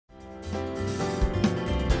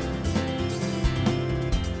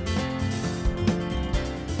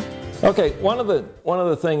Okay, one of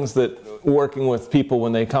the things that working with people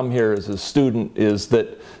when they come here as a student is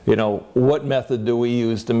that, you know, what method do we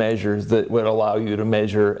use to measure that would allow you to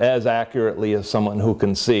measure as accurately as someone who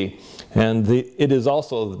can see? And it is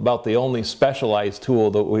also about the only specialized tool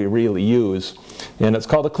that we really use, and it's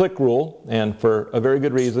called a click rule, and for a very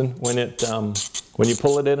good reason. When you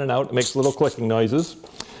pull it in and out, it makes little clicking noises.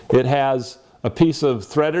 It has a piece of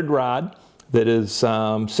threaded rod that is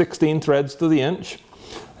 16 threads to the inch.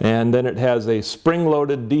 And then it has a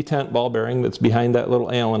spring-loaded detent ball bearing that's behind that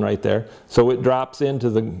little Allen right there. So it drops into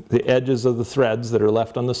the edges of the threads that are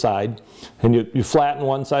left on the side. And you flatten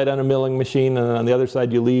one side on a milling machine, and on the other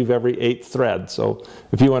side you leave every 8th thread. So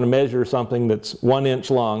if you want to measure something that's 1 inch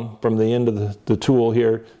long from the end of the tool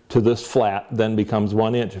here to this flat, then becomes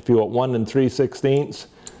 1 inch. If you want 1 3/16,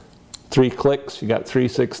 3 clicks, you got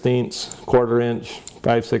 3/16, 1/4 inch,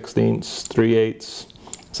 5/16, 3/8,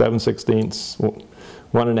 7/16.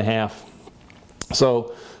 1.5.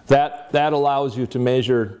 So that allows you to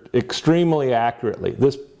measure extremely accurately.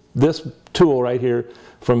 This tool right here,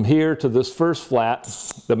 from here to this first flat,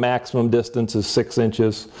 the maximum distance is 6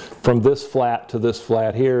 inches. From this flat to this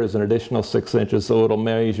flat here is an additional 6 inches, so it'll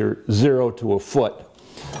measure 0 to a foot.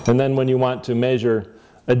 And then when you want to measure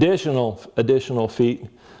additional feet,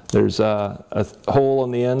 there's a hole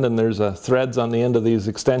on the end, and there's threads on the end of these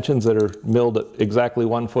extensions that are milled at exactly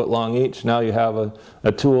 1 foot long each. Now you have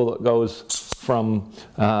a tool that goes from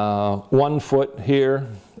 1 foot here,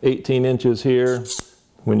 18 inches here,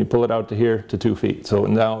 when you pull it out to here, to 2 feet. So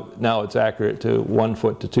now it's accurate to 1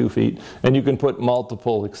 foot to 2 feet. And you can put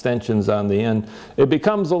multiple extensions on the end. It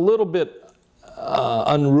becomes a little bit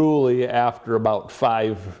unruly after about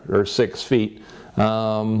 5 or 6 feet.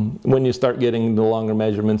 When you start getting the longer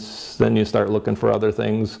measurements, then you start looking for other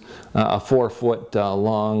things. A 4 foot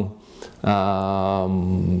long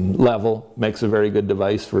level makes a very good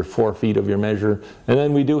device for 4 feet of your measure. And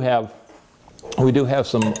then we do have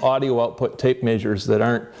some audio output tape measures that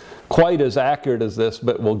aren't quite as accurate as this,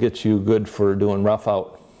 but will get you good for doing rough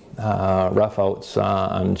outs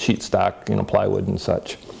on sheet stock, you know, plywood and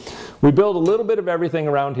such. We build a little bit of everything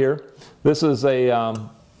around here. This is a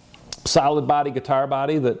solid body guitar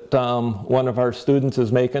body that one of our students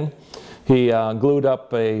is making. He glued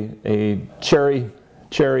up a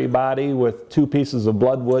cherry body with 2 pieces of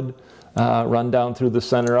bloodwood run down through the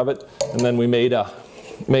center of it, and then we made a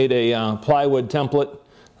plywood template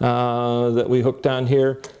that we hooked on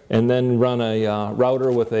here, and then run a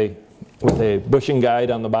router with a bushing guide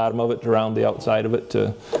on the bottom of it around the outside of it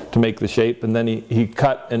to make the shape. And then he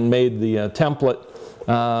cut and made the template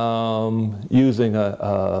using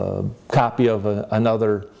a copy of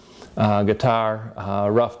another guitar,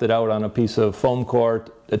 roughed it out on a piece of foam core,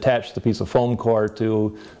 attached the piece of foam core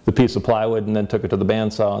to the piece of plywood, and then took it to the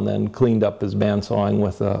bandsaw, and then cleaned up his bandsawing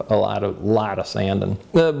with a lot of sanding.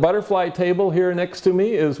 The butterfly table here next to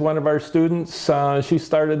me is one of our students. She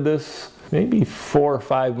started this maybe 4 or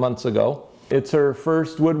 5 months ago. It's her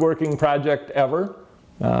first woodworking project ever.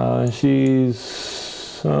 She's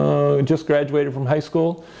just graduated from high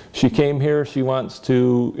school. She came here. She wants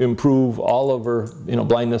to improve all of her,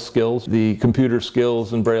 blindness skills, the computer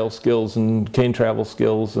skills and braille skills and cane travel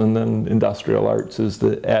skills, and then industrial arts is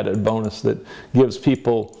the added bonus that gives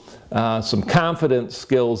people some confidence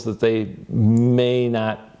skills that they may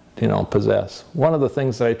not, possess. One of the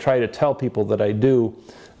things that I try to tell people that I do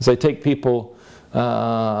is I take people,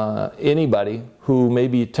 anybody who may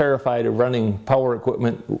be terrified of running power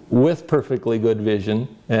equipment with perfectly good vision,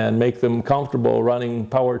 and make them comfortable running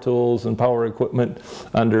power tools and power equipment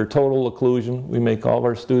under total occlusion. We make all of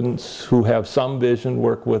our students who have some vision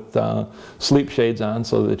work with sleep shades on,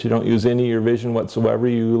 so that you don't use any of your vision whatsoever.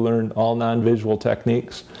 You learn all non-visual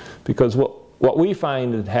techniques, because what we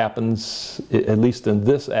find that happens, at least in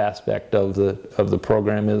this aspect of the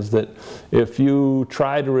program, is that if you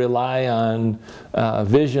try to rely on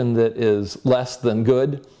vision that is less than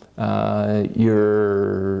good,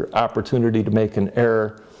 your opportunity to make an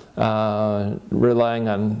error relying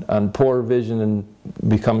on poor vision and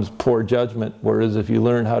becomes poor judgment. Whereas if you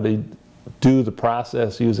learn how to do the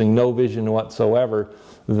process using no vision whatsoever,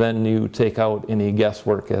 then you take out any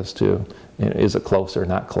guesswork as to, is it close or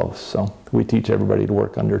not close. So we teach everybody to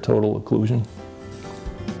work under total occlusion.